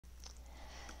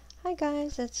Hi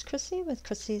guys, it's Chrissie with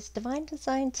Chrissie's Divine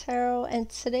Design Tarot, and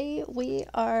today we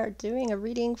are doing a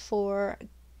reading for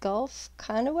Gulf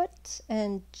Kanawut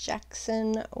and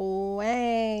Jackson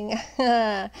Wang.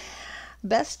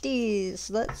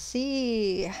 Besties, let's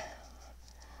see.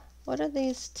 What are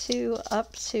these two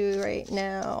up to right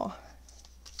now?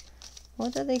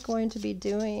 What are they going to be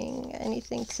doing?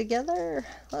 Anything together?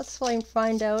 Let's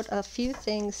find out a few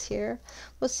things here.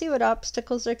 We'll see what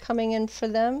obstacles are coming in for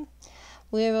them.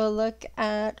 We will look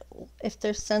at if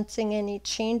they're sensing any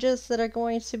changes that are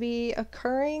going to be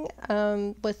occurring.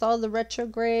 With all the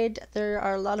retrograde, there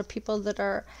are a lot of people that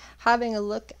are having a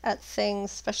look at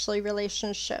things, especially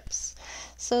relationships.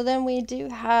 So then we do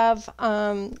have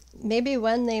maybe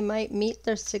when they might meet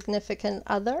their significant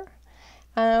other.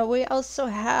 We also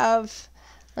have,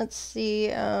 let's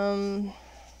see, I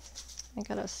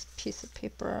got a piece of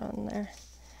paper on there.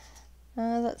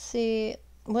 Let's see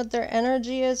what their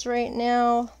energy is right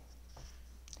now,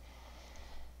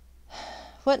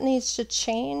 what needs to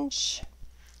change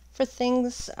for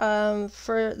things,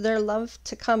 for their love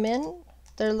to come in,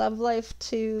 their love life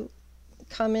to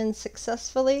come in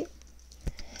successfully.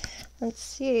 Let's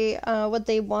see what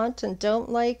they want and don't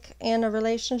like in a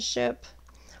relationship,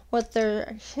 what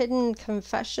their hidden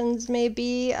confessions may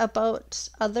be about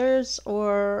others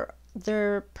or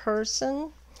their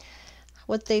person,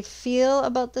 what they feel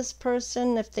about this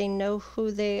person, if they know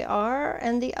who they are,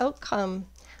 and the outcome.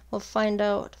 We'll find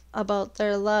out about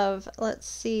their love. Let's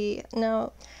see.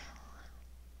 Now,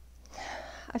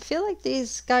 I feel like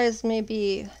these guys may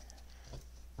be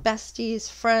besties,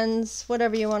 friends,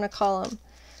 whatever you want to call them.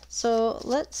 So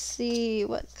let's see,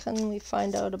 what can we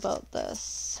find out about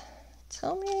this?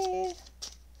 Tell me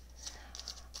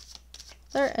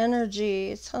their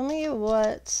energy. Tell me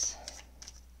what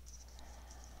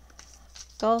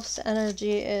Gulf's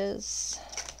energy is.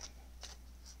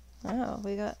 Oh,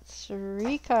 we got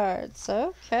 3 cards.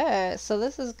 Okay, so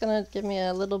this is going to give me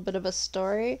a little bit of a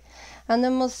story. And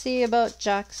then we'll see about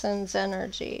Jackson's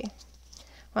energy.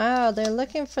 Wow, they're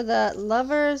looking for the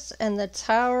Lovers and the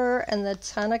Tower and the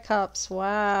Ten of Cups.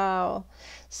 Wow.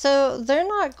 So they're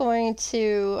not going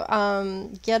to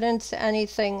get into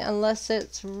anything unless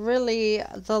it's really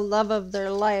the love of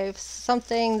their life.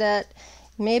 Something that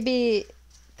maybe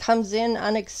comes in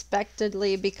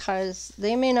unexpectedly because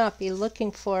they may not be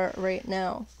looking for it right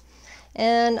now.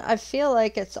 And I feel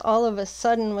like it's all of a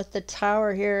sudden with the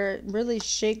Tower here, it really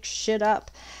shakes shit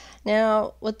up.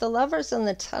 Now, with the Lovers and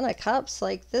the Ten of Cups,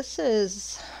 like this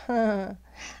is an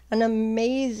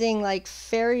amazing, like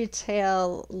fairy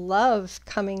tale love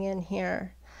coming in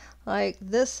here. Like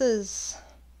this is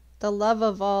the love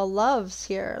of all loves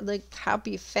here, like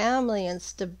happy family and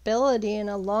stability in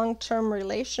a long-term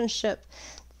relationship.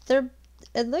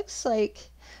 It looks like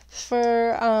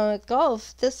for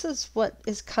Gulf, this is what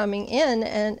is coming in,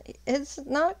 and it's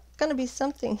not going to be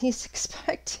something he's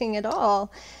expecting at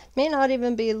all. May not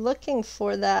even be looking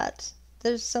for that.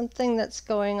 There's something that's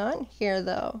going on here,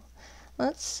 though.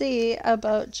 Let's see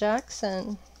about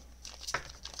Jackson.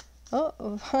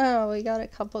 Oh, wow, we got a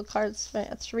couple cards,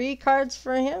 3 cards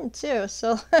for him, too.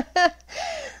 So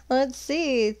let's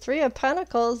see. 3 of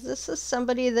Pentacles. This is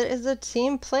somebody that is a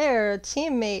team player, a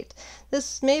teammate.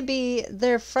 This may be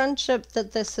their friendship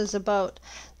that this is about.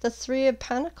 The 3 of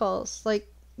Pentacles.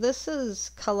 Like, this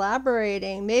is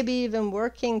collaborating, maybe even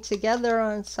working together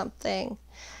on something.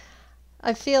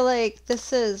 I feel like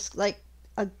this is like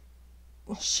a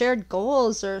shared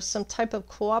goals or some type of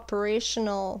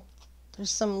cooperational. There's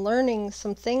some learning,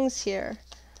 some things here.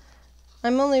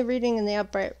 I'm only reading in the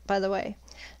upright, by the way.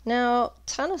 Now,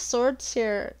 Ten of Swords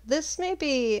here. This may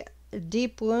be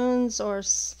deep wounds or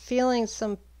feeling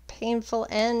some painful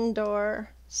end or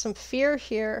some fear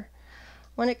here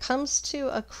when it comes to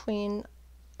a Queen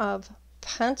of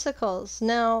Pentacles.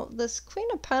 Now, this Queen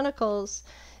of Pentacles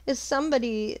is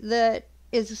somebody that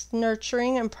is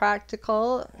nurturing and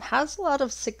practical, has a lot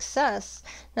of success.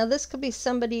 Now, this could be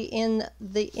somebody in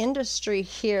the industry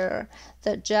here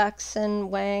that Jackson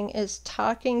Wang is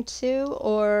talking to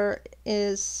or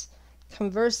is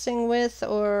conversing with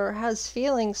or has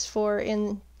feelings for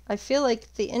in, I feel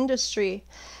like, the industry.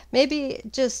 Maybe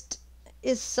just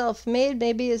is self-made,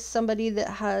 maybe is somebody that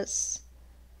has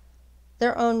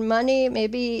their own money,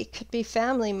 maybe it could be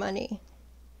family money.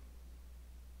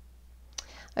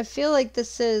 I feel like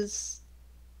this is,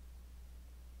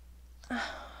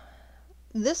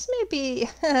 this may be,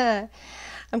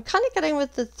 I'm kind of getting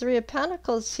with the 3 of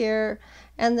Pentacles here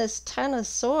and this 10 of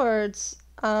Swords.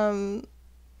 I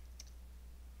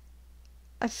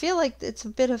feel like it's a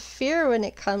bit of fear when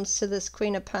it comes to this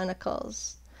Queen of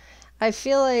Pentacles. I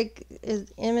feel like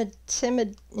it's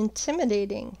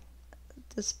intimidating.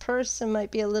 this person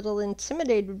might be a little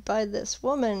intimidated by this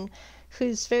woman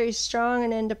who's very strong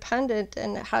and independent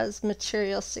and has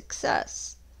material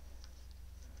success.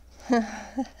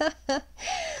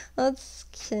 Let's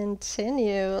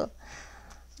continue.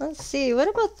 Let's see, what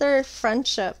about their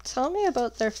friendship? Tell me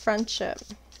about their friendship.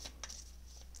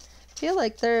 I feel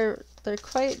like they're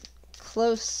quite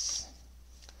close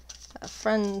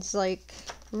friends, like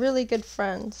really good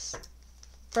friends.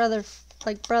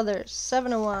 Like brothers,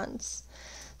 7 of Wands.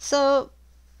 So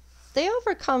they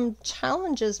overcome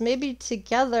challenges, maybe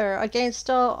together against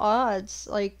all odds.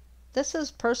 Like, this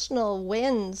is personal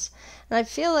wins. And I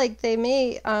feel like they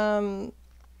may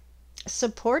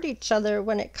support each other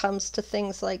when it comes to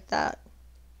things like that.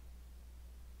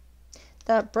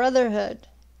 That brotherhood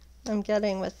I'm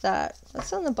getting with that.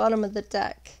 That's on the bottom of the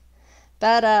deck.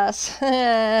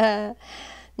 Badass.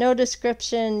 No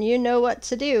description. You know what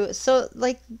to do. So,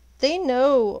 like, they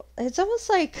know. It's almost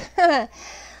like,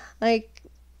 like,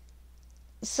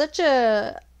 such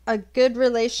a good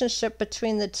relationship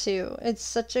between the two. It's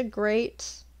such a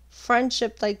great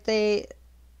friendship. Like, they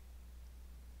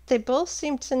both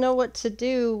seem to know what to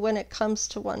do when it comes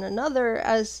to one another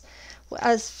as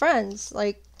friends.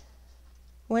 Like,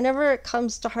 whenever it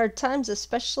comes to hard times,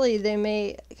 especially, they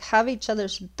may have each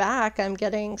other's back, I'm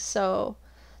getting. So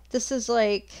this is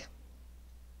like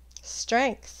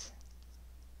strength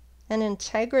and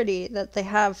integrity that they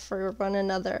have for one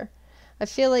another. I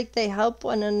feel like they help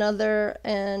one another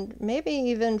and maybe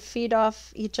even feed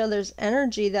off each other's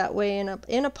energy that way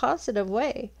in a positive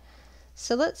way.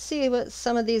 So let's see what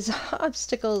some of these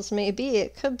obstacles may be.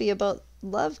 It could be about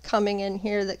love coming in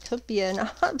here. That could be an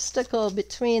obstacle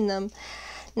between them.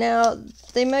 Now,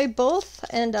 they may both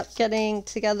end up getting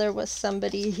together with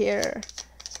somebody here.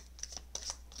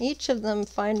 Each of them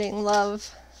finding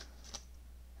love.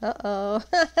 Uh-oh.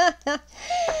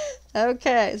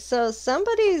 Okay, so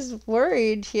somebody's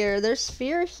worried here. There's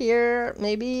fear here,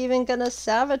 maybe even gonna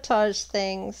sabotage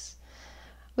things.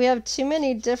 We have too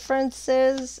many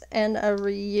differences and a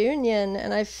reunion,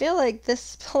 and I feel like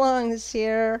this belongs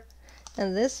here,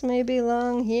 and this may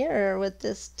belong here with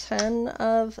this 10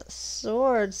 of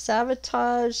Swords.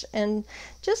 Sabotage, and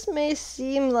just may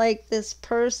seem like this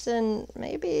person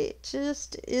maybe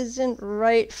just isn't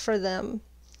right for them.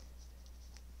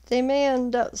 They may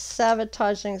end up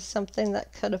sabotaging something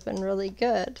that could have been really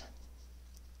good.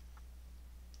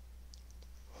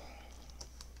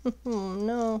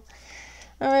 No.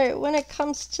 Alright, when it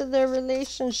comes to their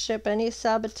relationship, any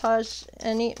sabotage,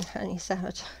 any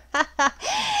sabotage,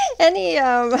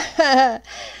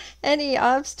 any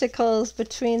obstacles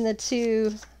between the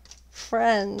two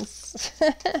friends.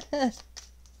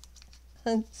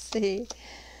 Let's see.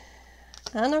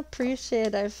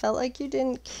 Unappreciated. I felt like you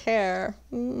didn't care.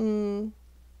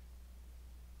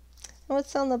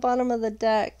 What's on the bottom of the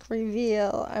deck?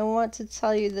 Reveal. I want to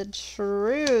tell you the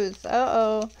truth.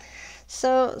 Uh-oh.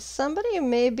 So somebody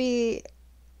may be,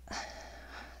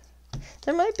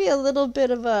 there might be a little bit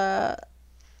of a,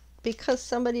 because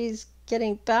somebody's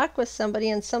getting back with somebody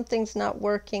and something's not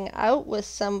working out with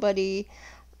somebody,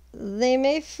 they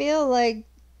may feel like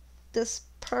this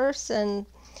person,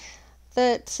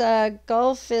 that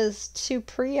golf is too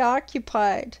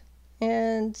preoccupied,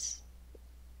 and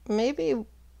maybe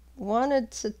wanted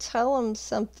to tell him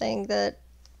something that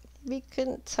we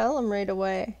couldn't tell him right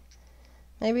away.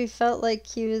 Maybe felt like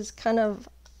he was kind of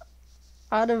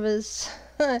out of his,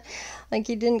 like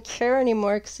he didn't care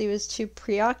anymore because he was too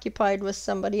preoccupied with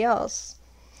somebody else.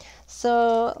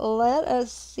 So let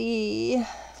us see.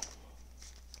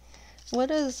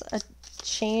 What is a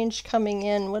change coming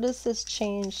in? What is this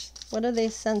change? What are they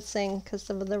sensing? Because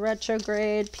of the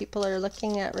retrograde, people are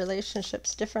looking at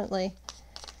relationships differently.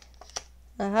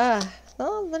 Aha.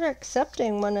 Well, they're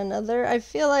accepting one another. I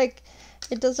feel like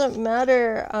it doesn't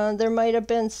matter. There might have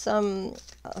been some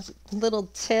little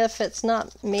tiff. It's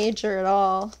not major at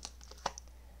all.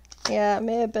 Yeah, it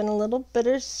may have been a little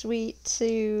bittersweet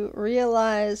to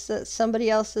realize that somebody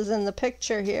else is in the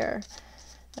picture here.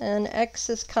 And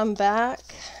exes come back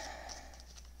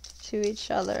to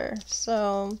each other.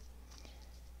 So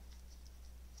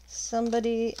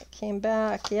somebody came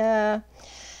back, yeah.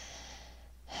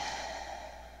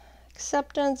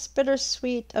 Acceptance,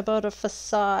 bittersweet about a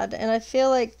facade, and I feel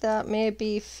like that may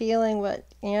be feeling what,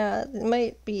 yeah, it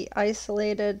might be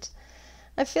isolated.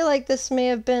 I feel like this may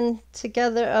have been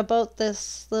together about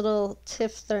this little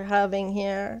tiff they're having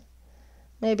here.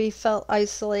 Maybe felt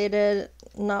isolated,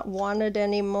 not wanted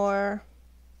anymore.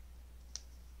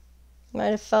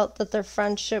 Might have felt that their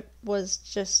friendship was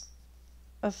just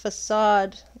a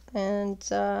facade, and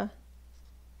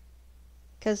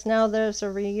because now there's a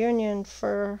reunion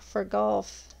for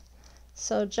golf.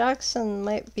 So Jackson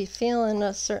might be feeling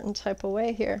a certain type of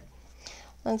way here.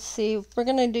 Let's see, we're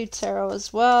going to do tarot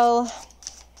as well.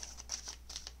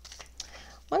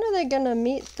 When are they going to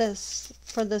meet this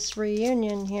for this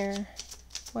reunion here?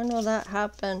 When will that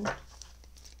happen?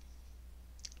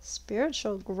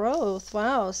 Spiritual growth.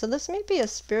 Wow. So this may be a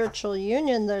spiritual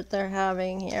union that they're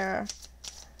having here.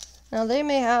 Now they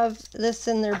may have this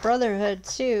in their brotherhood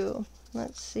too.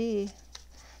 Let's see.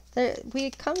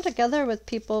 We come together with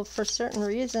people for certain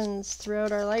reasons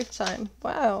throughout our lifetime.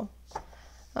 Wow.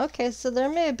 Okay, so there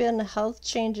may have been health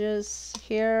changes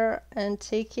here and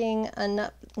taking a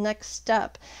next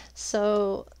step.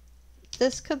 So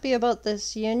this could be about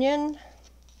this union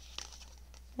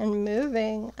and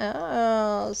moving.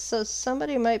 Oh, so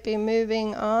somebody might be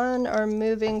moving on or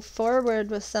moving forward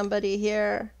with somebody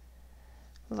here.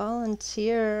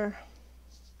 Volunteer.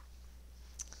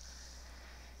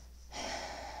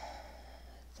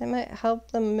 They might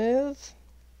help them move.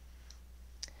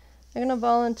 They're going to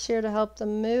volunteer to help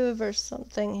them move or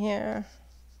something here.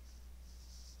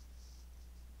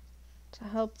 To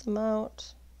help them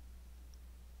out.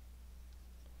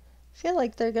 I feel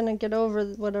like they're going to get over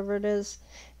whatever it is.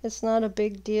 It's not a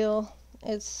big deal.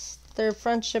 Their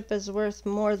friendship is worth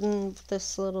more than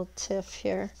this little tiff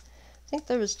here. I think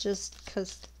there was just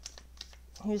because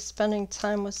he was spending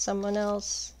time with someone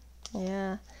else.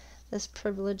 Yeah, this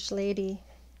privileged lady.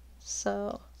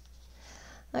 So...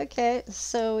 okay,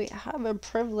 so we have a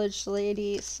privileged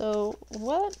lady. So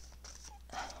what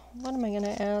am I going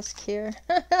to ask here?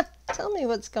 Tell me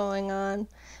what's going on.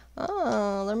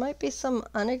 Oh, there might be some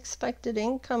unexpected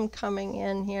income coming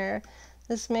in here.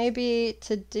 This may be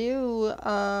to do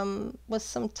with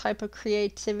some type of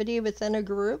creativity within a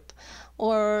group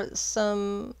or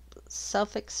some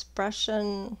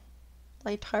self-expression,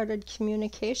 lighthearted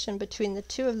communication between the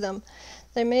two of them.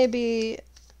 They may be...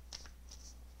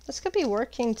 this could be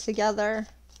working together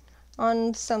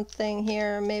on something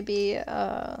here. Maybe,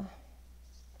 I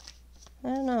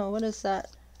don't know, what is that?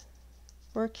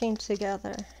 Working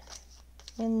together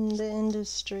in the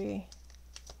industry.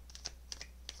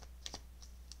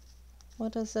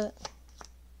 What is it?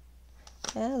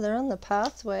 Yeah, they're on the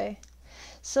pathway.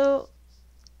 So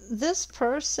this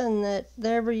person that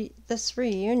this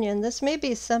reunion, this may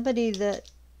be somebody that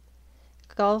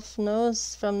Golf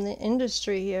knows from the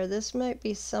industry here. This might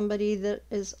be somebody that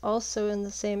is also in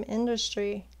the same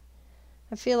industry.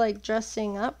 I feel like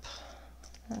dressing up.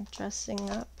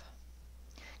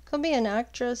 Could be an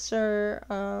actress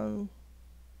or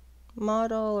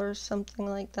model or something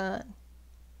like that.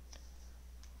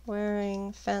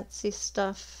 Wearing fancy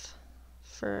stuff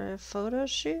for a photo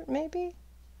shoot, maybe?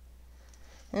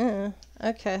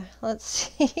 Okay, let's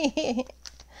see.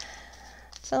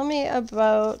 Tell me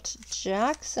about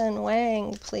Jackson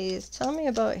Wang, please. Tell me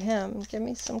about him. Give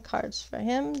me some cards for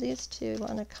him. These two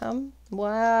want to come.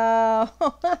 Wow.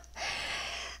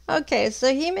 Okay,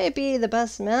 so he may be the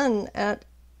best man at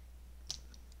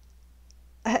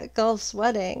Golf's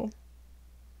wedding.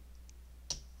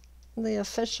 The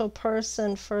official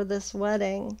person for this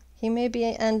wedding. He may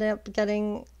end up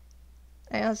getting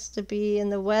asked to be in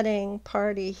the wedding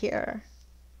party here.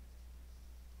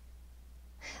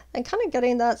 I'm kind of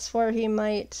getting that's where he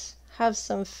might have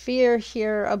some fear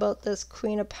here about this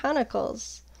Queen of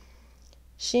Pentacles.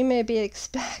 She may be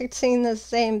expecting the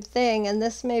same thing, and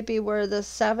this may be where the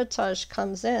sabotage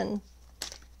comes in.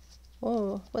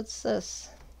 Whoa, what's this?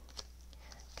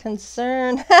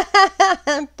 Concern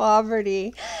and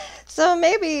poverty. So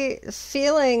maybe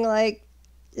feeling like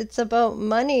it's about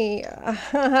money.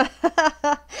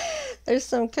 There's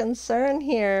some concern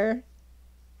here.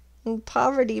 And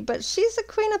poverty, but she's a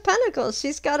Queen of Pentacles.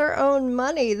 She's got her own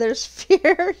money. There's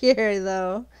fear here,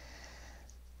 though.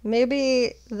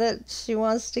 Maybe that she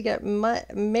wants to get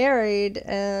married,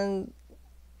 and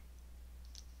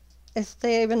if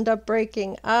they end up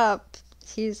breaking up,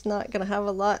 he's not going to have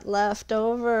a lot left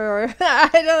over, or I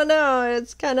don't know.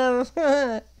 It's kind of...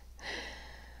 I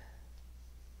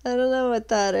don't know what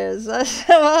that is.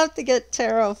 I'll have to get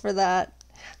tarot for that.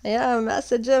 Yeah, a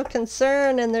message of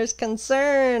concern, and there's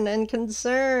concern and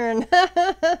concern.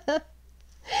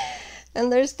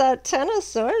 And there's that Ten of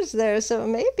Swords there, so it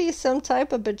may be some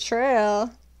type of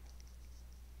betrayal.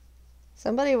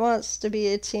 Somebody wants to be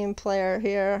a team player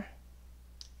here.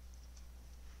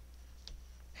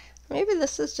 Maybe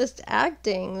this is just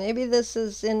acting. Maybe this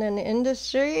is in an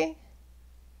industry.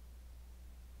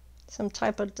 Some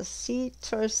type of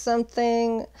deceit or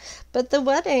something. But the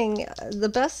wedding, the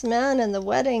best man in the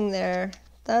wedding there,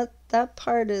 that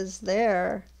part is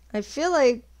there. I feel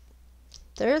like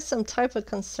there is some type of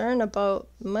concern about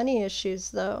money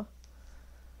issues, though.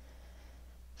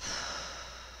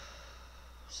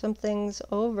 something's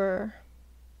over.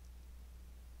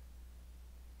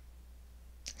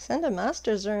 Ascended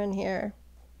Masters are in here.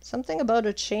 Something about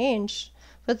a change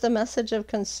with the message of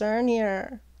concern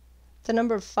here. The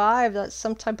number 5, that's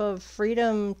some type of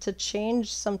freedom to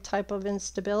change some type of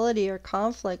instability or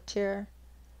conflict here.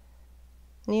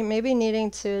 Maybe needing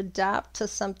to adapt to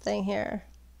something here.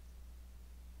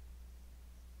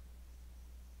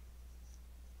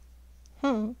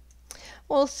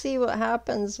 We'll see what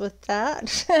happens with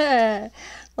that.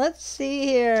 Let's see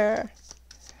here.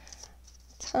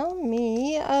 Tell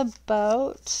me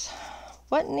about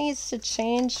what needs to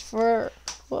change for...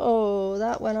 Whoa,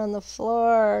 that went on the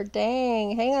floor.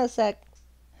 Dang, hang on a sec.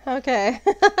 Okay.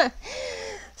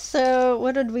 So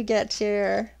what did we get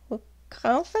here? Well,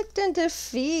 conflict and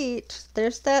defeat.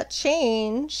 There's that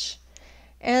change.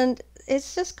 And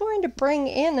it's just going to bring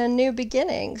in a new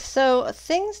beginning. So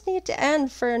things need to end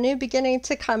for a new beginning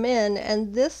to come in.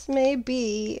 And this may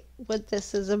be what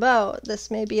this is about.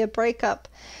 This may be a breakup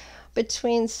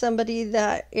between somebody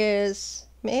that is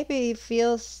maybe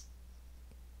feels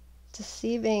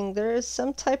deceiving. There is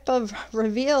some type of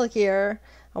reveal here.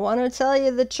 I want to tell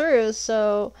you the truth.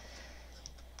 So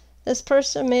this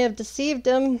person may have deceived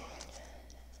him.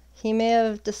 He may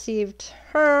have deceived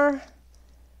her.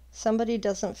 Somebody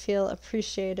doesn't feel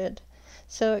appreciated.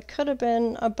 So it could have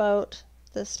been about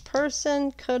this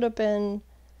person, could have been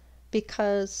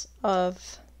because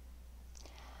of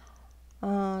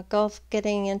Golf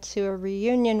getting into a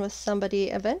reunion with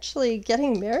somebody, eventually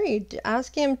getting married,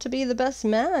 asking him to be the best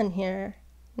man here.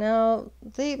 Now,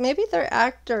 maybe they're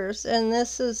actors, and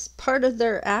this is part of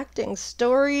their acting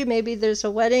story. Maybe there's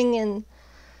a wedding, and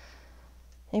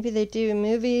maybe they do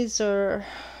movies, or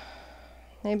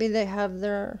maybe they have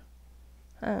their,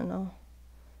 I don't know,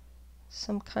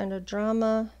 some kind of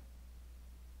drama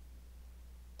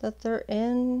that they're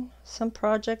in, some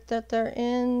project that they're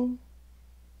in.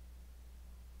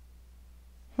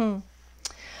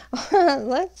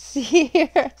 Let's see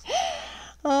here.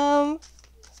 Let's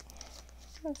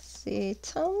see.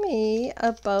 Tell me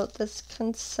about this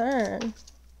concern.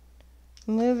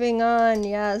 Moving on.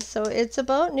 Yeah, so it's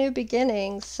about new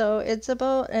beginnings. So it's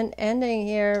about an ending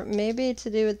here, maybe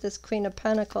to do with this Queen of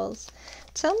Pentacles.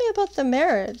 Tell me about the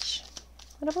marriage.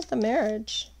 What about the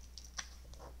marriage?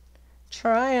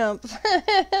 Triumph.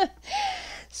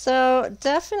 So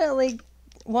definitely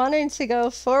wanting to go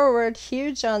forward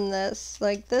huge on this.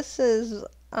 Like, this is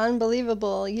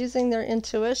unbelievable. Using their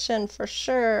intuition for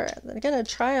sure. They're going to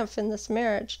triumph in this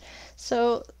marriage.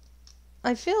 So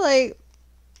I feel like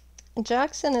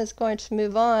Jackson is going to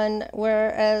move on,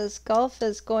 whereas Golf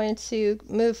is going to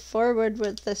move forward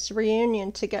with this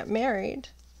reunion to get married.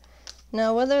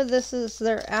 Now, whether this is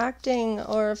their acting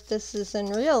or if this is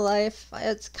in real life,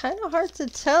 it's kind of hard to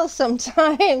tell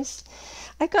sometimes.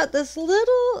 I got this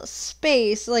little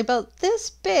space, like about this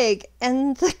big,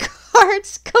 and the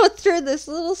cards go through this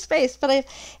little space. But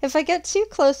if I get too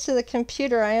close to the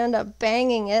computer, I end up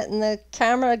banging it, and the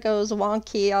camera goes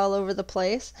wonky all over the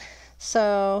place.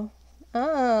 So,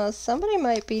 somebody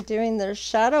might be doing their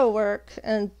shadow work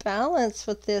and balance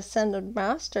with the Ascended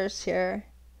Masters here.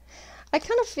 I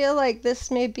kind of feel like this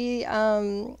may be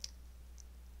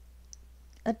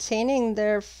attaining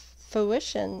their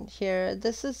fruition here.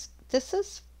 This is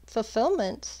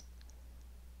fulfillment.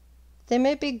 They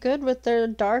may be good with their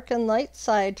dark and light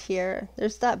side here.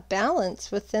 There's that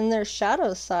balance within their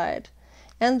shadow side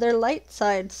and their light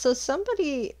side. So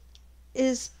somebody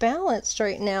is balanced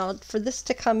right now for this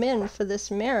to come in for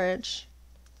this marriage.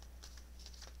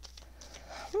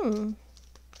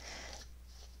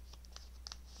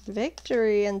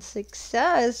 Victory and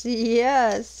success.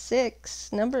 Yes,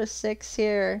 6. Number 6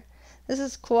 here. This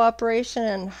is cooperation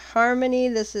and harmony.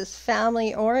 This is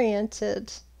family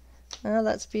oriented. Oh,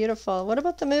 that's beautiful. What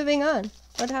about the moving on?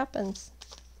 What happens?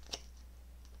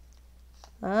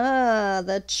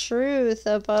 The truth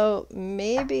about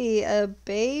maybe a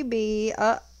baby.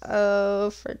 Uh-oh,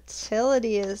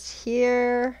 fertility is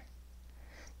here.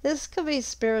 This could be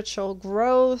spiritual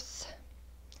growth.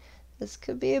 This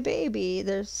could be a baby.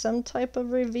 There's some type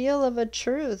of reveal of a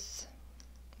truth.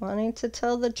 Wanting to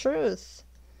tell the truth.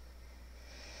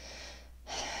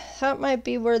 That might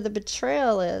be where the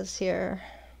betrayal is here.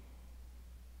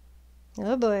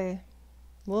 Oh boy.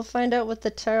 We'll find out with the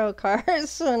tarot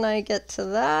cards when I get to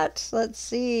that. Let's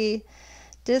see.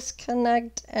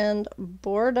 Disconnect and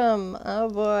boredom. Oh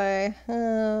boy.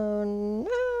 Oh no.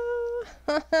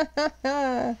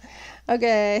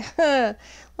 Okay.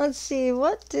 Let's see.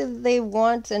 What do they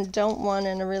want and don't want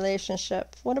in a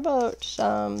relationship? What about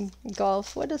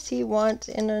Golf? What does he want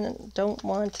and don't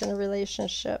want in a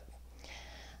relationship?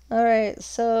 All right,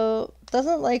 so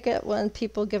Doesn't like it when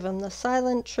people give him the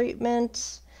silent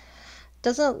treatment.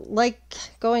 Doesn't like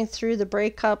going through the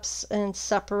breakups and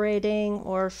separating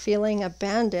or feeling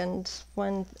abandoned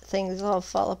when things all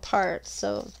fall apart.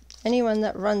 So anyone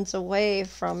that runs away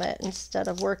from it instead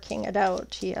of working it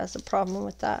out, he has a problem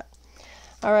with that.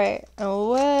 All right, and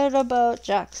what about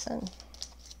Jackson?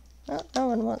 Oh, no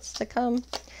one wants to come.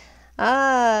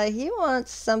 He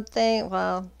wants something.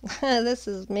 Well, this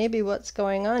is maybe what's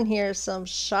going on here. Some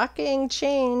shocking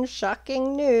change,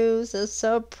 shocking news, a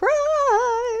surprise,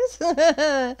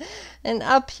 an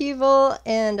upheaval,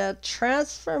 and a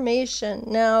transformation.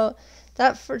 Now,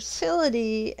 that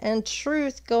fertility and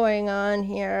truth going on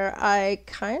here, I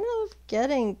kind of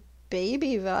getting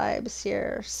baby vibes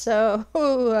here. So,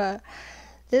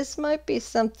 this might be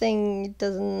something he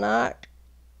does not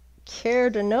care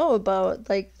to know about,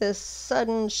 like this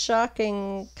sudden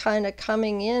shocking kind of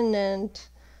coming in and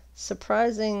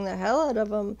surprising the hell out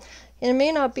of him. It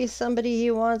may not be somebody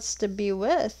he wants to be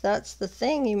with. That's the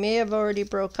thing. He may have already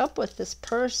broke up with this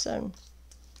person.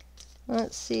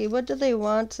 Let's see, what do they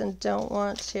want and don't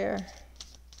want here?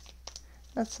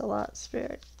 That's a lot,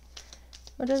 Spirit.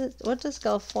 What does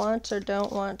Gulf want or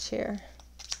don't want here?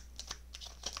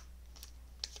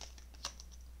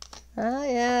 Oh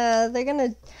yeah, they're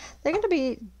gonna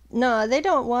be, no, they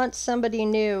don't want somebody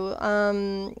new.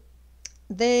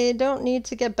 They don't need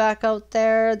to get back out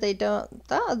there. They don't,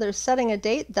 they're setting a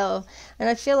date though, and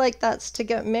I feel like that's to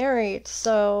get married.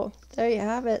 So there you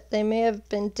have it. They may have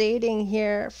been dating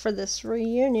here for this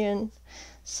reunion.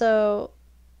 So,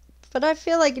 but I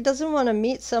feel like he doesn't want to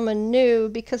meet someone new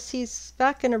because he's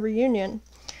back in a reunion.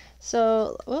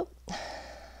 So, whoop.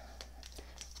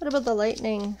 What about the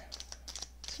lightning?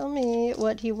 Tell me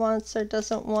what he wants or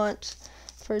doesn't want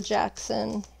for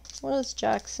Jackson. What does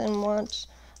Jackson want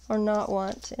or not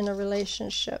want in a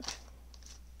relationship?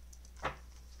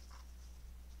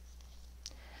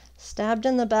 Stabbed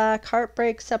in the back,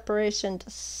 heartbreak, separation,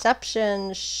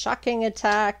 deception, shocking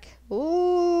attack.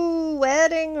 Ooh,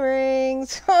 wedding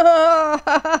rings.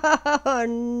 Oh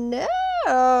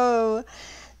no.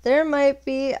 There might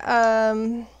be,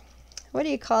 what do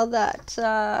you call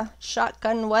that?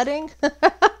 Shotgun wedding?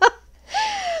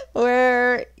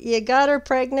 Where you got her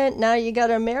pregnant, now you got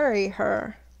to marry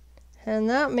her. And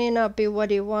that may not be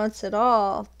what he wants at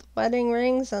all. Wedding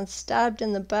rings and stabbed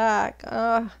in the back.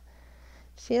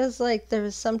 Feels like there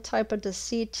was some type of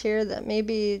deceit here, that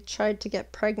maybe tried to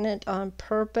get pregnant on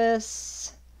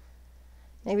purpose.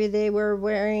 Maybe they were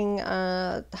wearing,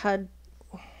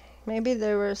 maybe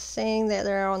they were saying that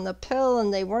they're on the pill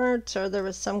and they weren't, or there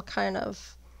was some type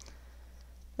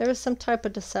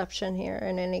of deception here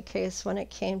in any case when it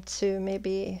came to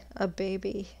maybe a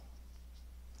baby.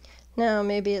 Now,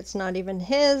 maybe it's not even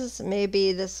his.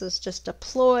 Maybe this is just a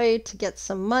ploy to get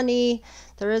some money.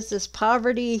 There is this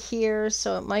poverty here,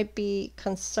 so it might be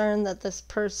concerned that this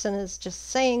person is just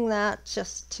saying that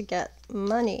just to get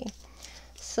money.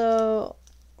 So,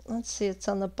 let's see, it's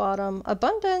on the bottom.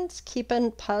 Abundance, keep a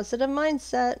positive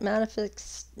mindset,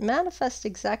 manifest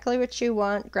exactly what you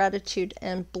want, gratitude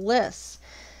and bliss.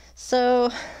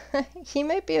 So, he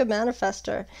might be a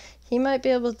manifester. He might be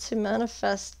able to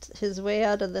manifest his way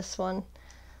out of this one.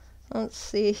 Let's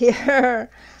see here.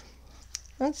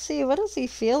 Let's see, what does he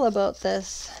feel about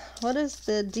this? What is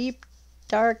the deep,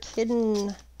 dark,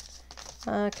 hidden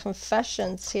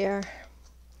confessions here?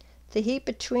 The heat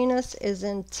between us is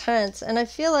intense, and I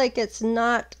feel like it's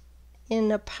not in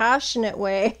a passionate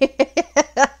way.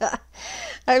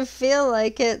 I feel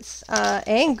like it's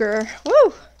anger.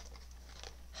 Woo!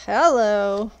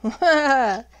 Hello.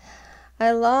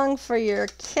 I long for your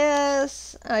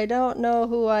kiss. I don't know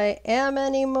who I am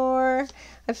anymore.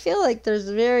 I feel like there's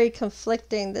very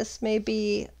conflicting. This may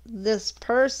be this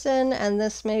person and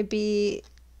this may be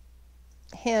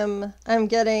him. I'm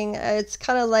getting, it's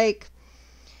kind of like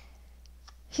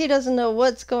he doesn't know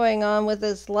what's going on with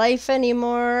his life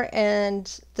anymore,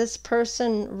 and this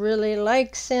person really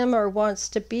likes him or wants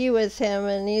to be with him,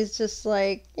 and he's just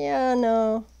like, yeah,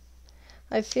 no.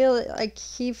 I feel like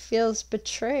he feels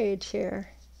betrayed here.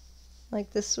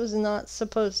 Like this was not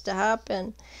supposed to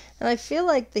happen. And I feel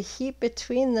like the heat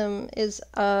between them is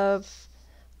of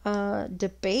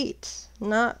debate,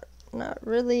 not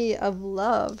really of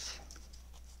love.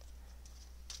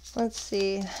 Let's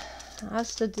see. It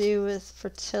has to do with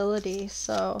fertility.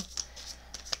 So,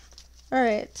 all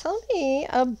right, tell me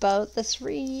about this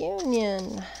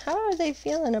reunion. How are they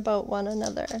feeling about one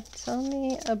another? Tell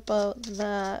me about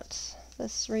that.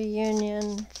 This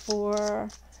reunion for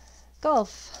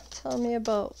golf. Tell me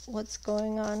about what's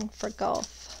going on for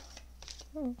golf.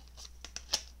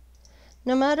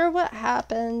 No matter what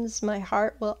happens, my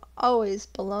heart will always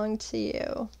belong to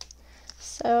you.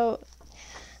 So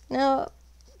now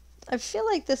I feel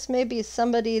like this may be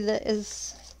somebody that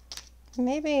is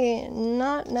maybe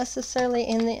not necessarily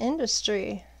in the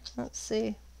industry. Let's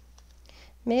see.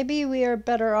 Maybe we are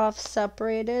better off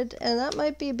separated, and that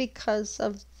might be because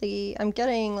of I'm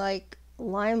getting like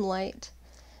limelight.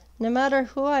 No matter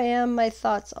who I am, my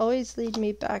thoughts always lead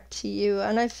me back to you.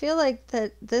 And I feel like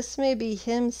that this may be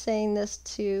him saying this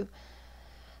to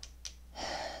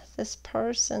this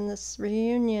person, this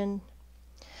reunion.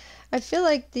 I feel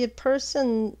like the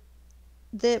person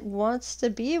that wants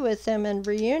to be with him and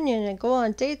reunion and go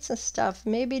on dates and stuff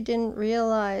maybe didn't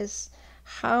realize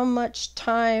how much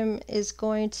time is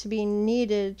going to be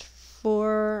needed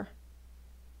for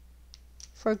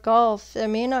golf. They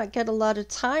may not get a lot of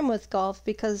time with golf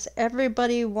because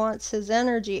everybody wants his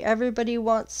energy. Everybody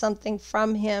wants something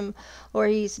from him, or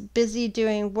he's busy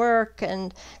doing work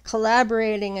and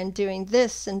collaborating and doing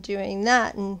this and doing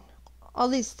that and all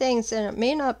these things, and it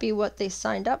may not be what they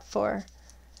signed up for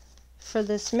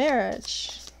this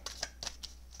marriage.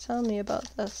 Tell me about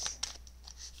this.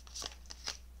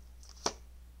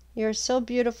 You're so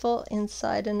beautiful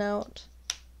inside and out.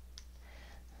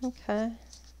 Okay.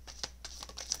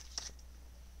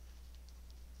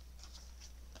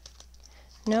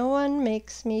 No one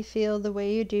makes me feel the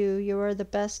way you do. You are the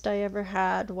best I ever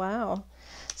had. Wow.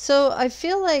 So I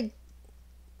feel like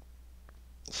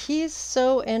he's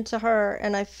so into her,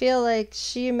 and I feel like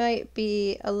she might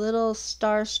be a little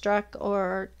starstruck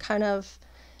or kind of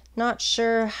not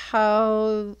sure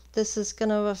how this is going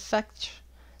to affect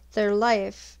their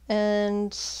life,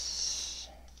 and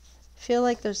I feel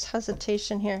like there's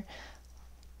hesitation here.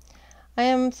 I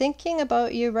am thinking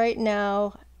about you right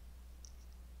now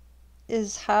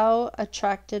is how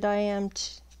attracted I am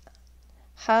to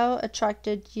how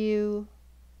attracted you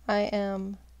I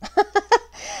am.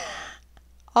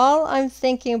 All I'm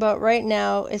thinking about right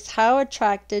now is how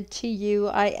attracted to you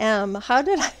I am. How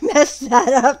did I mess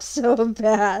that up so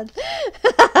bad?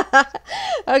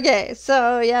 Okay,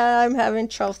 so yeah, I'm having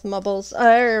mouth troubles.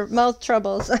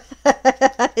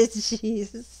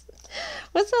 Jeez.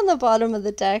 What's on the bottom of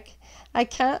the deck? I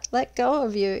can't let go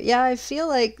of you. Yeah, I feel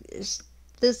like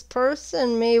this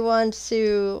person may want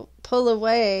to pull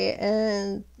away,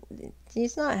 and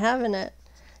he's not having it.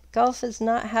 Golf is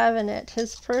not having it.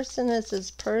 His person is his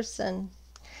person.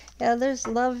 Yeah, there's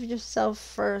love yourself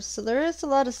first. So there is a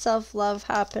lot of self-love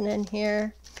happening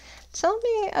here. Tell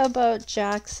me about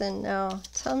Jackson now.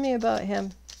 Tell me about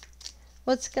him.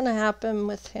 What's going to happen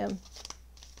with him?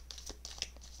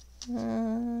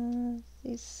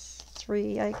 These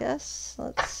three, I guess.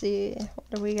 Let's see. What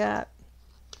do we got?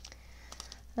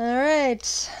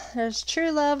 Alright, there's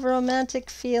true love, romantic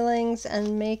feelings,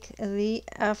 and make the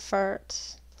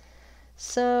effort.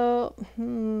 So,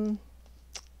 he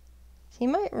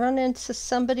might run into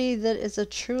somebody that is a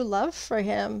true love for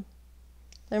him.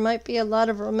 There might be a lot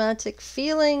of romantic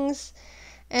feelings,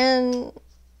 and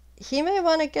he may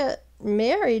want to get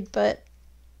married, but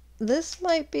this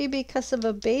might be because of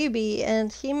a baby,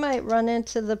 and he might run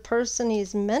into the person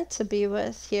he's meant to be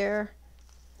with here.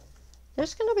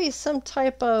 There's going to be some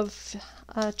type of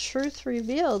truth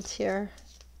revealed here.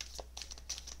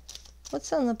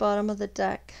 What's on the bottom of the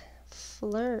deck?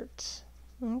 Flirt.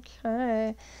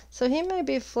 Okay. So he may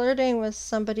be flirting with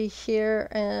somebody here,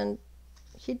 and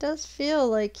he does feel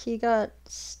like he got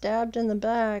stabbed in the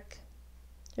back.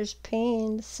 There's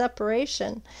pain,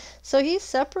 separation. So he's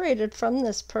separated from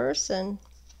this person.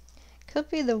 Could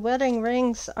be the wedding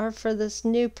rings are for this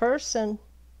new person.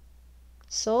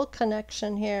 Soul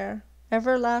connection here.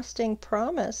 Everlasting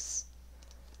promise.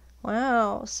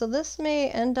 Wow. So this may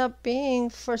end up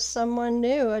being for someone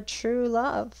new, a true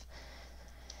love.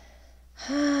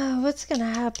 What's going to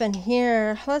happen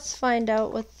here? Let's find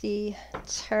out with the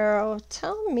tarot.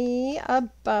 Tell me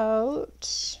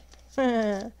about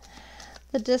the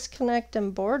disconnect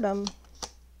and boredom.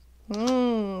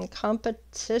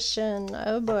 Competition.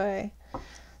 Oh boy.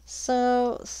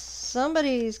 So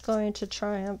somebody's going to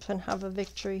triumph and have a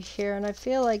victory here, and I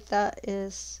feel like that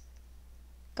is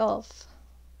golf.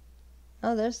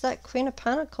 Oh, there's that Queen of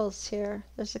Pentacles here.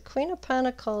 There's a Queen of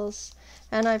Pentacles,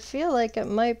 and I feel like it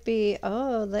might be,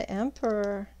 oh, the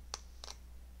Emperor.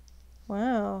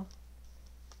 Wow.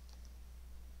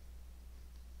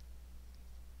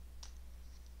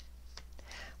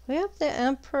 We have the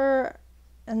Emperor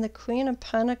and the Queen of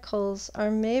Pentacles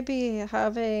are maybe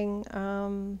having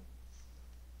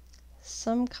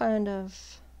some kind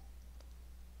of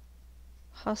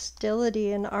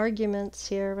hostility and arguments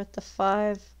here with the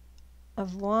Five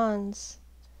of Wands.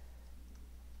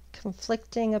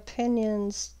 Conflicting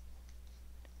opinions,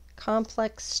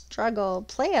 complex struggle,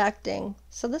 play acting.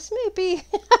 So this may be,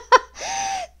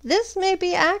 this may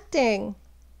be acting.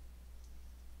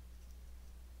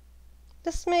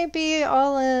 This may be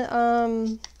all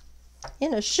in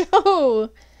a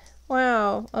show.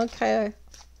 Wow, okay.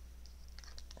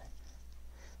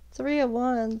 3 of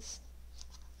Wands.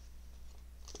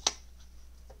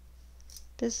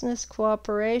 Business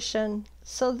cooperation.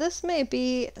 So this may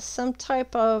be some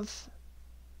type of,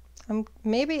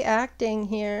 maybe acting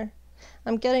here.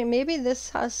 I'm getting, maybe this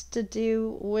has to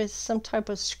do with some type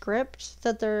of script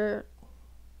that they're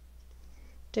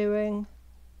doing.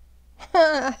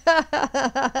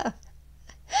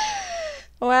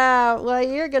 Wow, well,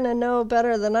 you're gonna know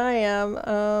better than I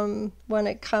am when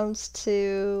it comes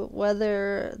to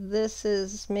whether this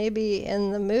is maybe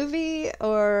in the movie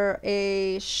or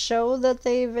a show that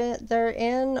they're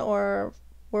in or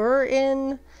were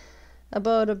in,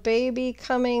 about a baby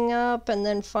coming up and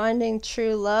then finding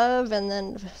true love and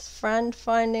then friend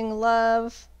finding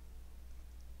love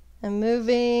and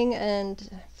moving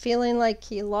and feeling like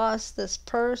he lost this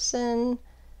person,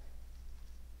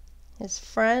 his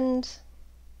friend,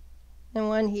 and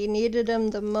when he needed him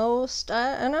the most,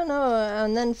 I don't know,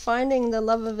 and then finding the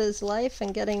love of his life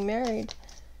and getting married.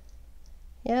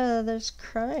 Yeah, there's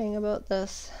crying about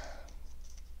this.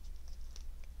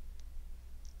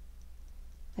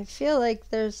 I feel like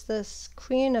there's this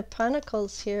Queen of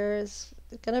Pentacles here is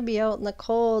going to be out in the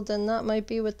cold, and that might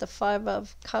be what the 5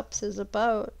 of Cups is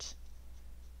about.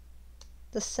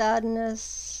 The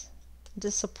sadness,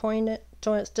 disappointment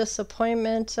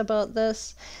about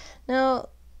this. Now,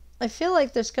 I feel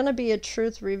like there's going to be a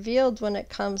truth revealed when it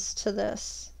comes to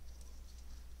this.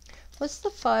 What's the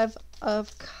 5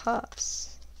 of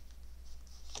Cups?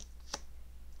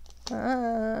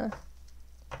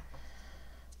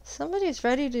 Somebody's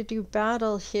ready to do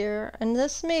battle here, and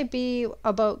this may be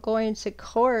about going to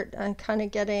court and kind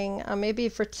of getting maybe a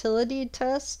fertility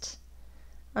test.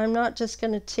 I'm not just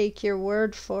going to take your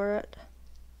word for it.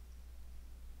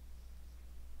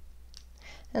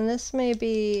 And this may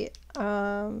be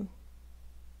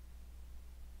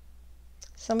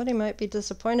somebody might be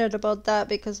disappointed about that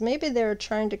because maybe they were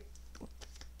trying to,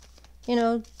 you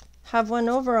know, have one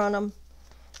over on him.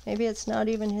 Maybe it's not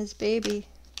even his baby.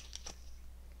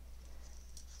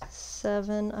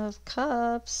 7 of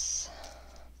Cups.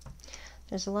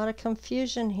 There's a lot of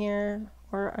confusion here,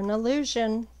 or an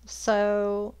illusion.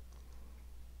 So,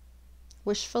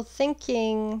 wishful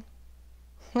thinking.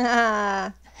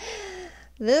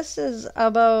 This is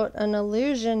about an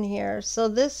illusion here. So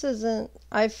this isn't,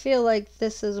 I feel like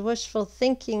this is wishful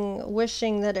thinking,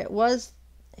 wishing that it was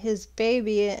his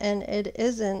baby and it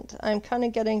isn't. I'm kind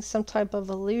of getting some type of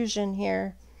illusion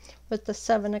here with the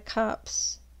 7 of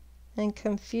Cups and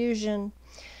confusion.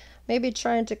 Maybe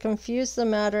trying to confuse the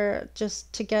matter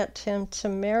just to get him to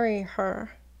marry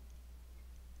her.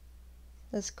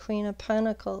 This Queen of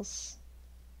Pentacles.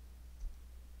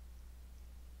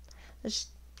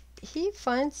 He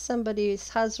finds somebody who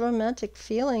has romantic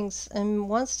feelings and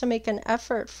wants to make an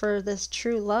effort for this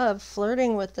true love,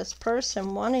 flirting with this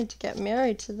person, wanting to get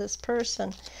married to this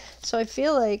person. So I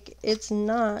feel like it's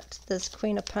not this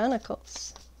Queen of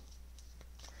Pentacles.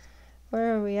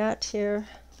 Where are we at here?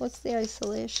 What's the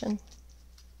isolation?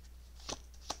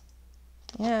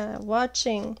 Yeah,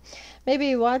 watching.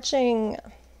 Maybe watching.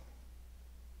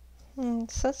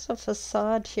 Such a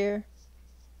facade here.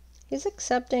 He's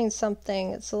accepting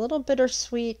something. It's a little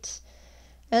bittersweet.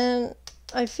 And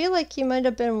I feel like he might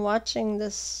have been watching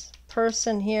this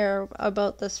person here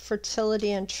about this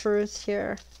fertility and truth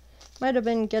here. Might have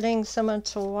been getting someone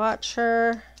to watch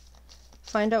her,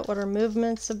 find out what her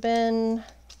movements have been.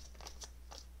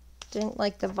 Didn't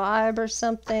like the vibe or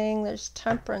something. There's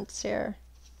temperance here.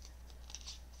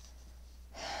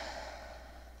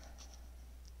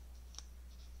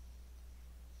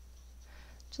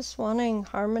 Just wanting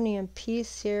harmony and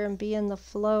peace here and be in the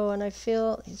flow, and I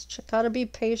feel he's got to be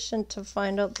patient to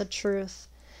find out the truth.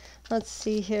 Let's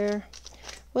see here.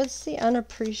 What's the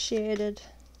unappreciated?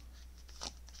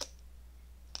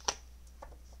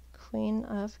 Queen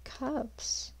of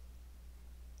Cups.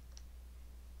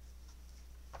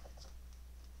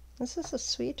 This is a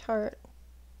sweetheart.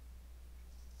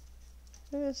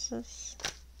 Who is this?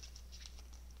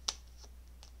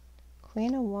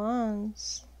 Queen of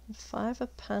Wands. 5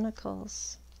 of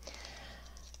Pentacles.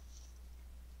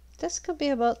 This could be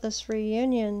about this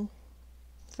reunion.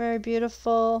 Very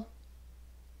beautiful.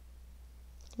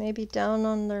 Maybe down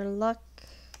on their luck.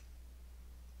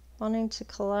 Wanting to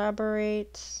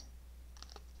collaborate.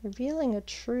 Revealing a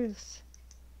truth.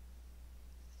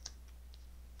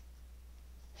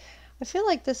 I feel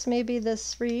like this may be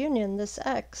this reunion, this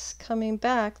ex coming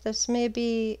back. This may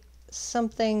be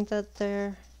something that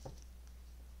they're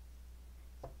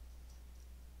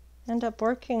end up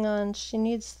working on. She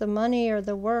needs the money or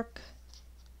the work.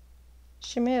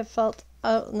 She may have felt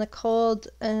out in the cold,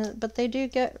 but they do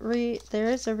get there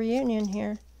is a reunion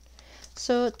here.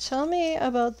 So tell me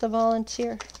about the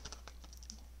volunteer.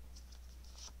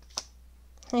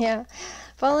 Yeah,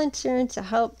 volunteering to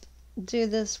help do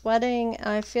this wedding.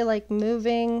 I feel like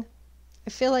moving. I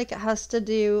feel like it has to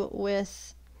do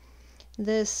with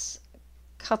this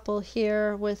couple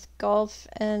here with golf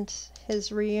and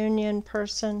his reunion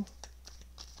person.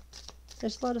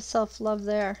 There's a lot of self-love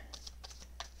there.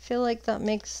 I feel like that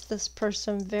makes this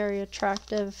person very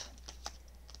attractive.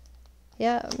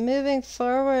 Yeah, moving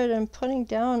forward and putting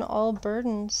down all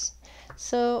burdens.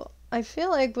 So I feel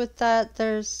like with that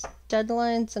there's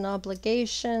deadlines and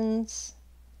obligations,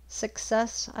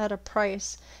 success at a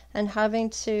price, and having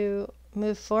to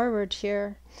move forward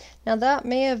here. Now that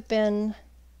may have been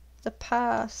the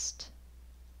past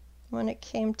when it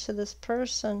came to this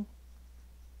person.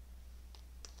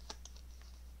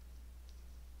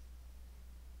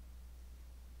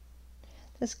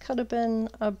 This could have been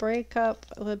a breakup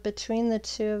between the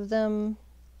two of them.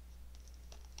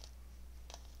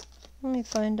 Let me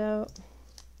find out.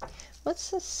 What's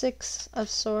the Six of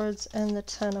Swords and the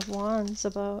Ten of Wands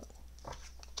about?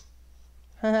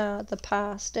 The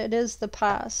past. It is the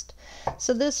past.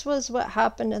 So this was what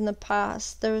happened in the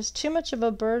past. There was too much of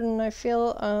a burden. I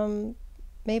feel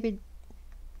maybe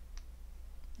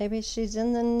she's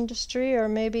in the industry, or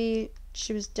maybe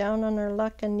she was down on her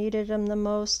luck and needed him the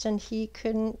most, and he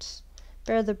couldn't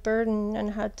bear the burden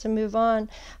and had to move on.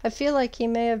 I feel like he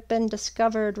may have been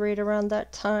discovered right around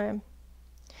that time.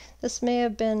 This may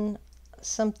have been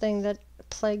something that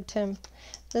plagued him.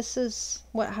 This is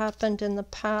what happened in the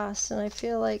past, and I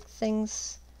feel like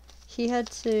he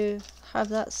had to have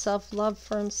that self-love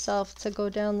for himself to go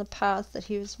down the path that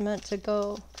he was meant to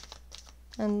go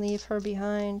and leave her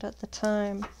behind at the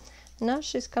time. And now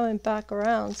she's coming back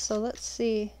around, so let's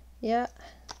see. Yeah,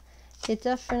 he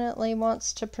definitely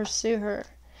wants to pursue her.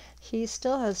 He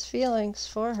still has feelings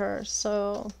for her,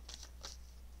 so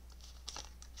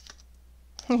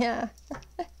yeah.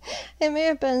 It may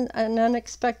have been an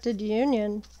unexpected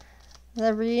union.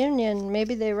 The reunion,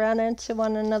 maybe they ran into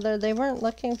one another. They weren't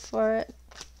looking for it.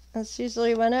 That's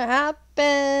usually when it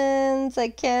happens. I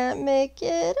can't make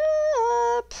it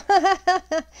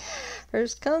up.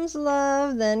 First comes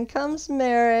love, then comes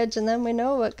marriage, and then we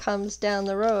know what comes down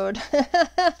the road.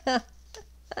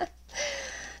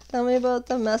 Tell me about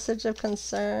the message of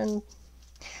concern.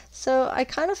 So I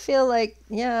kind of feel like,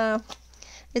 yeah,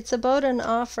 it's about an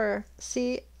offer.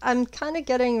 See, I'm kind of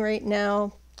getting right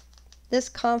now this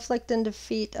conflict and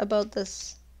defeat about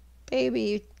this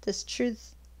baby, this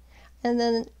truth, and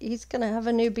then he's going to have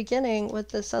a new beginning with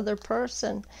this other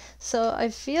person. So I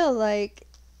feel like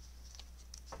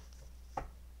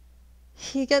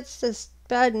he gets this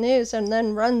bad news and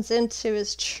then runs into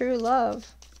his true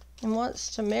love and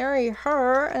wants to marry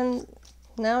her, and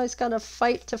now he's got to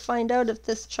fight to find out if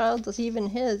this child is even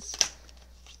his.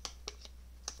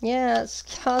 Yeah, it's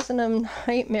causing him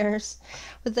nightmares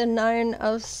with the Nine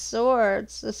of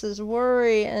Swords. This is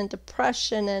worry and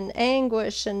depression and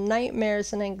anguish and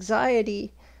nightmares and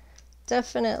anxiety.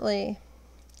 Definitely.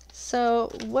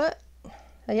 So what?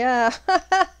 Yeah.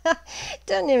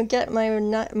 Didn't even get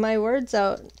my words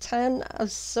out. 10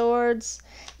 of Swords.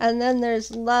 And then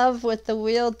there's love with the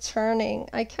wheel turning.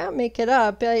 I can't make it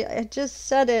up. I just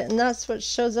said it, and that's what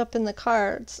shows up in the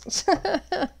cards.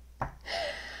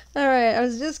 Alright, I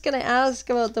was just going to ask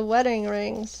about the wedding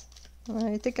rings.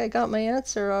 I think I got my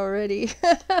answer already.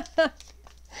 Let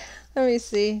me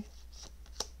see.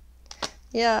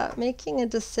 Yeah, making a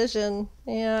decision.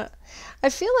 Yeah. I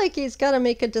feel like he's got to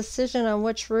make a decision on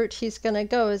which route he's going to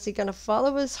go. Is he going to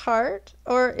follow his heart,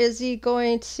 or is he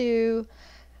going to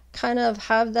kind of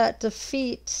have that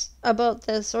defeat about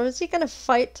this, or is he going to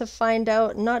fight to find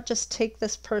out and not just take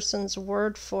this person's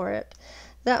word for it?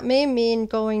 That may mean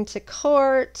going to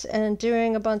court and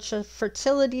doing a bunch of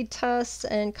fertility tests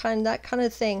and that kind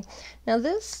of thing. Now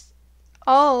this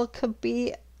all could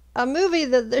be a movie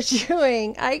that they're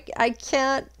doing. I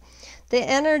can't, the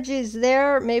energy's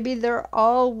there. Maybe they're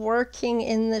all working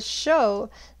in the show.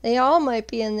 They all might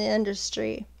be in the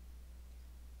industry.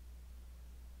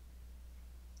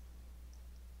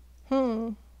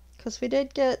 Because we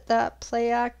did get that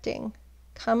play acting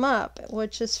come up,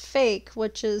 which is fake,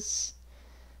 which is,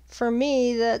 for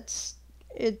me,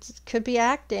 it could be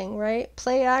acting, right?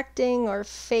 Play acting or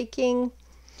faking.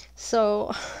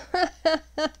 So,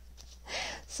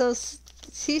 so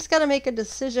he's got to make a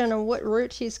decision on what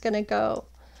route he's going to go.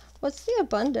 What's the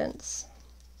abundance?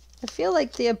 I feel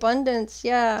like the abundance,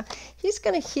 yeah, he's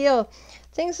going to heal.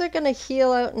 Things are going to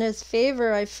heal out in his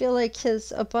favor. I feel like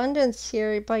his abundance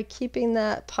here, by keeping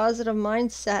that positive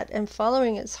mindset and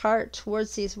following his heart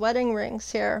towards these wedding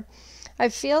rings here, I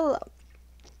feel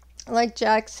like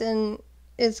Jackson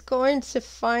is going to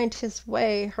find his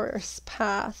way or his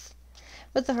path.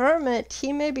 With the Hermit,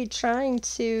 he may be trying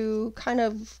to kind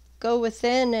of go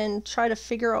within and try to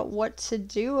figure out what to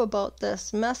do about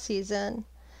this mess he's in.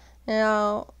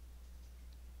 Now,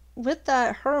 with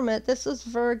that Hermit, this is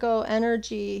Virgo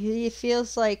energy. He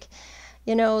feels like,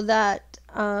 you know, that,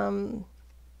 I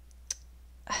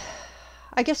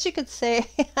guess you could say,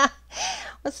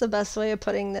 what's the best way of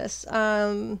putting this?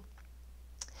 I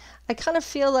kind of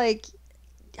feel like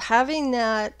having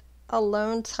that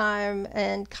alone time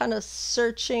and kind of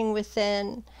searching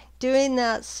within, doing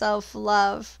that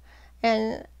self-love,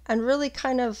 and really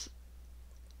kind of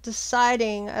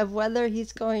deciding of whether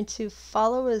he's going to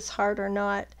follow his heart or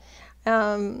not,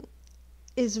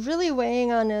 is really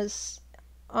weighing on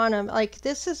him. Like,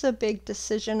 this is a big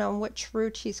decision on which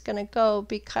route he's going to go,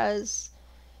 because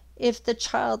if the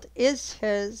child is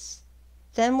his,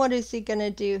 then what is he going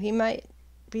to do? He might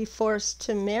be forced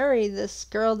to marry this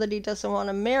girl that he doesn't want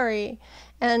to marry,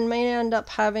 and may end up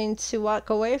having to walk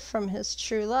away from his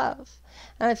true love.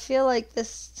 And I feel like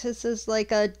this is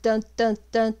like a dun dun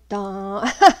dun dun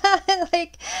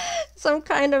like some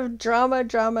kind of drama,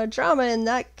 and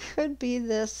that could be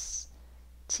this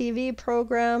TV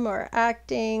program or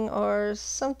acting or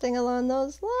something along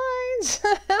those lines.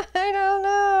 I don't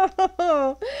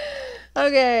know.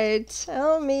 Okay,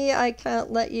 tell me I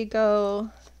can't let you go.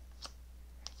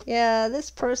 Yeah,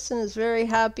 this person is very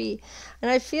happy.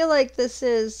 And I feel like this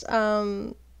is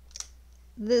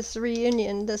this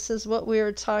reunion. This is what we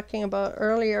were talking about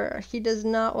earlier. He does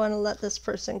not want to let this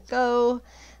person go.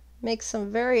 Makes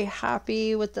him very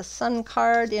happy with the Sun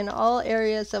card in all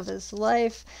areas of his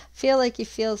life. Feel like he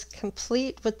feels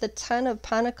complete with the Ten of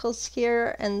Pentacles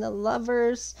here and the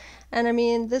Lovers. And I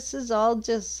mean, this is all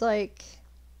just like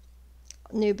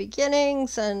new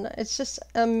beginnings, and it's just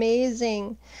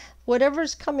amazing.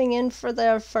 Whatever's coming in for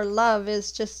love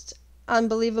is just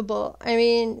unbelievable. I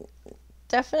mean,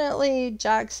 definitely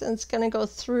Jackson's going to go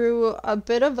through a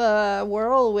bit of a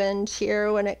whirlwind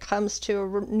here when it comes to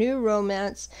a new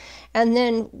romance. And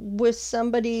then with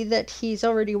somebody that he's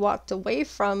already walked away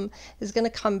from is going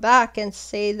to come back and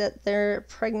say that they're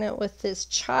pregnant with his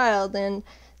child. And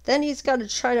then he's got to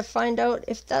try to find out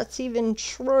if that's even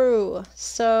true.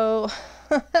 So,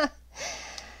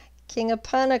 King of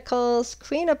Pentacles,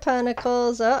 Queen of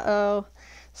Pentacles, uh-oh.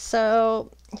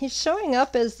 So he's showing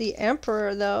up as the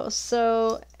Emperor, though.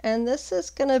 So, and this is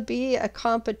going to be a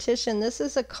competition. This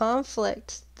is a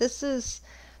conflict. This is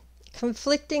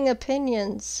conflicting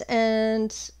opinions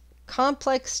and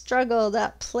complex struggle,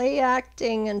 that play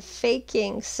acting and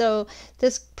faking. So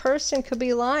this person could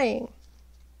be lying.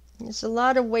 There's a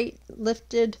lot of weight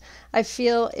lifted, I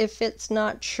feel, if it's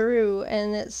not true,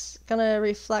 and it's going to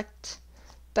reflect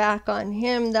back on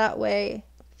him that way.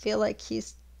 I feel like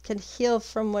he's can heal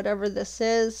from whatever this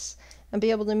is and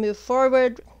be able to move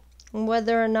forward,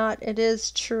 whether or not it is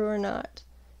true or not.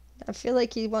 I feel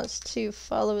like he wants to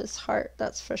follow his heart,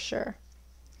 that's for sure.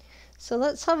 So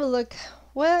let's have a look.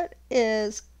 What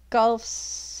is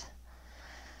Golf's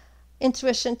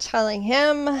intuition telling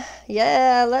him?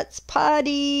 Yeah, let's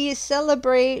party,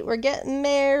 celebrate, we're getting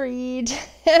married.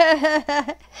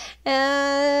 And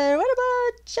what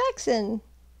about Jackson?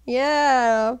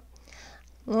 Yeah.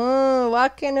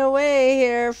 Walking away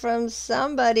here from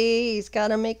somebody. He's got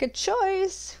to make a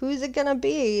choice. Who's it going to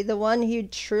be? The one he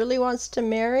truly wants to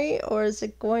marry? Or is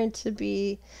it going to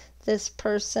be this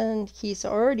person he's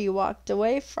already walked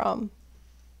away from?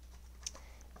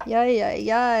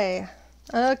 Yay.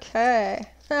 Okay.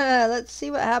 Let's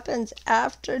see what happens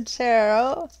after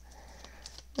tarot.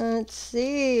 Let's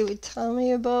see. Tell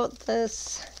me about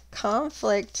this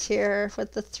conflict here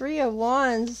with the Three of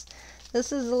Wands.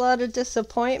 This is a lot of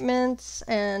disappointments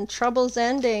and troubles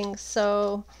ending.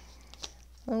 So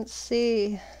let's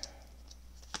see.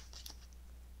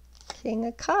 King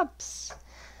of Cups.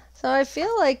 So I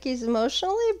feel like he's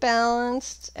emotionally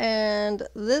balanced, and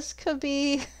this could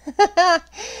be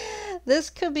this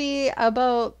could be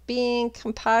about being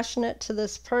compassionate to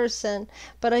this person,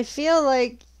 but I feel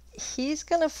like he's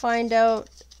going to find out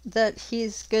that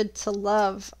he's good to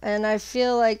love. And I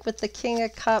feel like with the King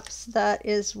of Cups, that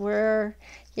is where,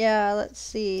 yeah, let's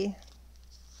see.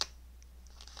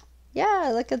 Yeah,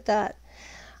 look at that.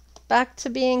 back to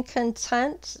being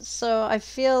content. So I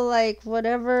feel like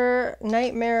whatever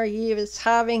nightmare he is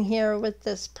having here with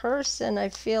this person, I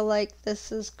feel like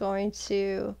this is going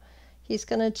to, he's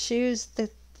going to choose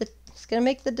he's going to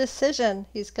make the decision.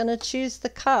 He's going to choose the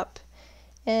cup,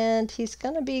 and he's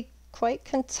going to be quite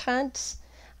content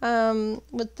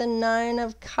with the 9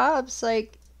 of Cups.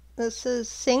 Like, this is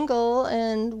single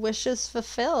and wishes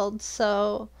fulfilled,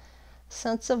 so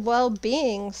sense of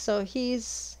well-being. So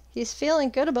he's feeling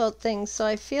good about things. So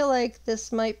I feel like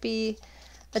this might be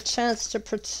a chance to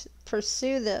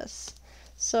pursue this.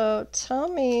 So tell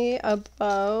me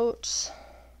about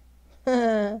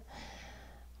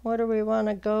what do we want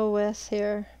to go with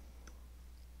here?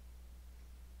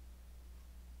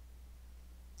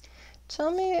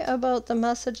 Tell me about the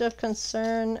message of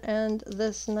concern and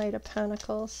this Knight of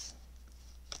Pentacles.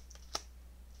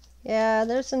 Yeah,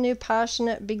 there's a new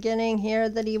passionate beginning here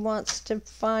that he wants to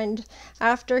find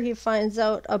after he finds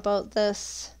out about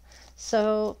this.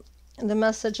 So the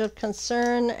message of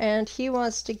concern, and he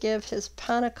wants to give his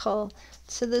pentacle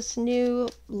to this new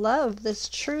love, this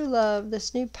true love,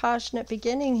 this new passionate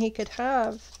beginning he could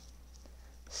have.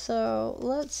 So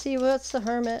let's see, what's the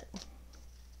Hermit?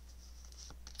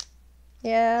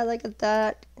 Yeah, look at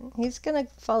that. He's going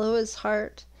to follow his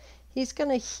heart. He's going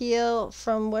to heal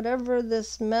from whatever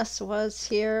this mess was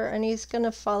here, and he's going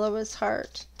to follow his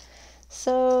heart.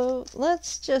 So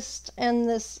let's just end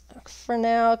this for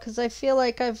now, because I feel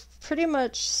like I've pretty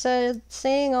much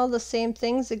saying all the same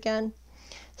things again.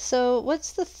 So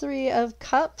what's the 3 of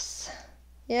Cups?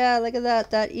 Yeah, look at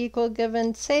that. That equal give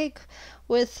and take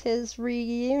with his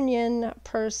reunion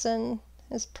person.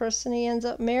 His person he ends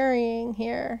up marrying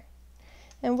here.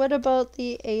 And what about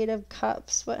the 8 of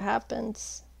Cups? What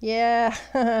happens? Yeah,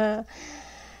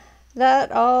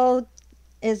 that all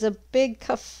is a big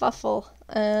kerfuffle.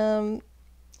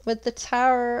 With the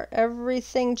Tower,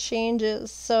 everything changes.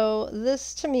 So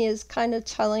this to me is kind of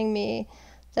telling me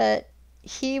that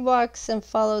he walks and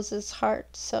follows his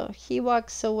heart. So he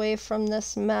walks away from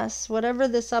this mess. Whatever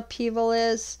this upheaval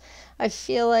is, I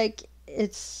feel like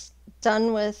it's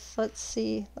done with. Let's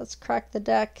see. Let's crack the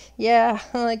deck. Yeah,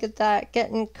 look at that.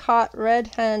 Getting caught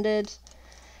red-handed.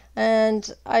 And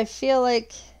I feel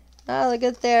like, oh, look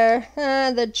at there.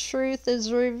 The truth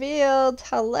is revealed.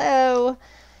 Hello.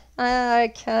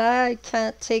 I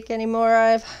can't take any more.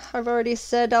 I've already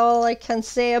said all I can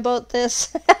say about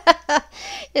this.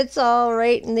 It's all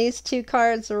right in these 2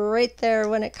 cards right there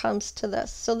when it comes to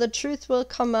this. So the truth will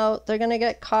come out. They're going to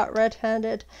get caught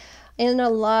red-handed in a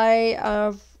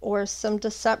lie or some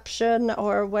deception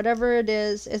or whatever it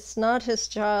is. It's not his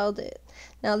child.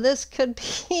 Now this could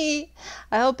be,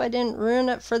 I hope I didn't ruin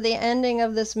it for the ending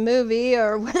of this movie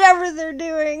or whatever they're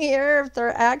doing here, if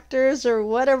they're actors or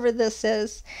whatever this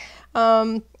is.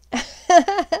 Because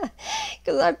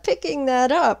I'm picking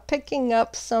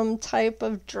up some type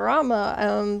of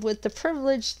drama. With the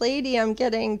privileged lady, I'm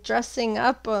getting dressing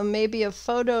up, maybe a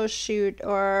photo shoot,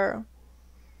 or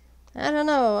I don't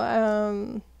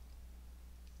know,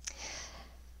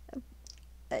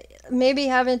 maybe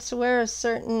having to wear a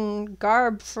certain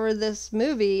garb for this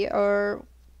movie, or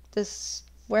this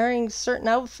wearing certain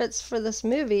outfits for this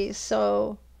movie.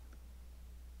 So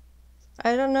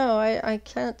I don't know, I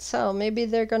can't tell. Maybe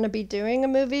they're going to be doing a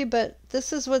movie, but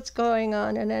this is what's going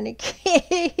on in any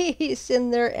case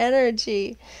in their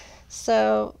energy.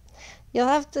 So you'll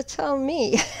have to tell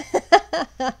me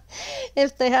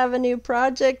if they have a new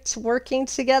project working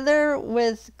together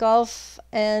with Golf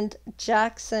and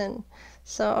Jackson.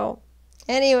 So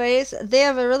anyways, they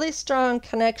have a really strong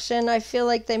connection. I feel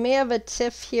like they may have a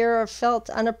tiff here or felt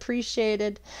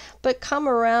unappreciated, but come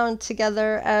around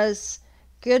together as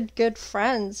good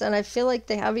friends. And I feel like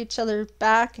they have each other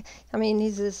back. I mean,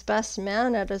 he's his best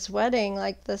man at his wedding.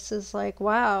 Like, this is like,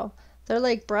 wow. They're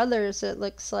like brothers, it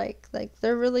looks like. Like,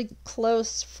 they're really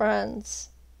close friends.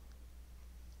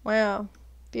 Wow.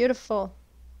 Beautiful.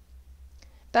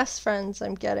 Best friends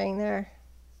I'm getting there.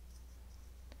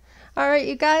 All right,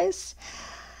 you guys.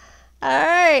 All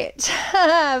right.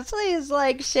 Please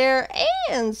like, share,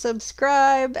 and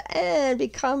subscribe, and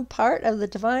become part of the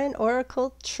Divine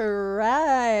Oracle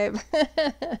tribe.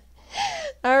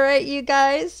 All right, you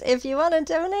guys. If you want to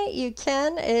donate, you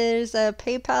can. There's a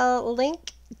PayPal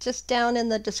link just down in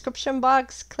the description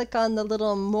box. Click on the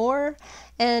little more,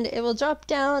 and it will drop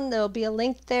down. There'll be a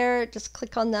link there. Just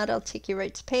click on that. It'll take you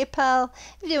right to PayPal.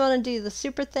 If you want to do the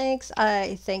super thanks,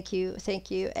 I thank you,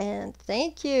 and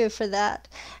thank you for that.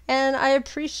 And I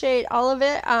appreciate all of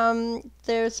it.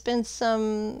 There's been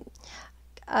some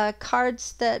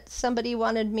cards that somebody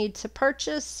wanted me to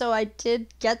purchase, so I did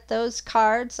get those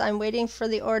cards. I'm waiting for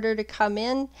the order to come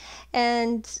in,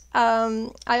 and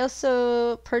I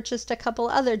also purchased a couple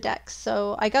other decks.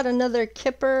 So I got another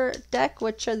Kipper deck,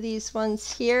 which are these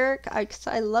ones here.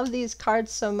 I love these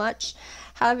cards so much.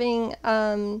 Having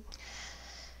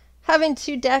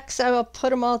two decks, I will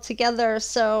put them all together,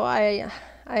 so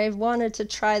I wanted to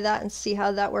try that and see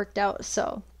how that worked out.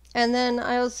 So, and then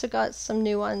I also got some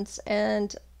new ones,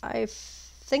 and I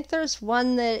think there's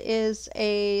one that is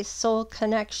a Soul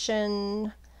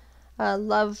Connection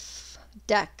love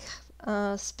deck,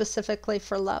 specifically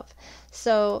for love.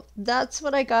 So that's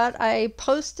what I got. I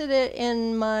posted it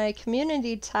in my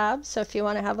community tab, so if you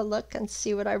want to have a look and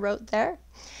see what I wrote there.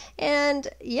 And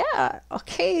yeah,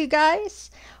 okay, you guys,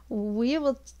 we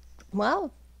will,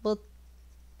 well,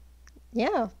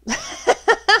 yeah.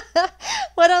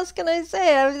 What else can I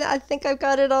say? I think I've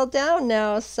got it all down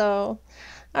now. So,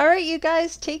 all right, you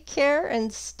guys, take care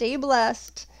and stay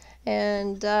blessed.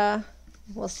 And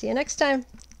we'll see you next time.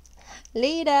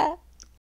 Later.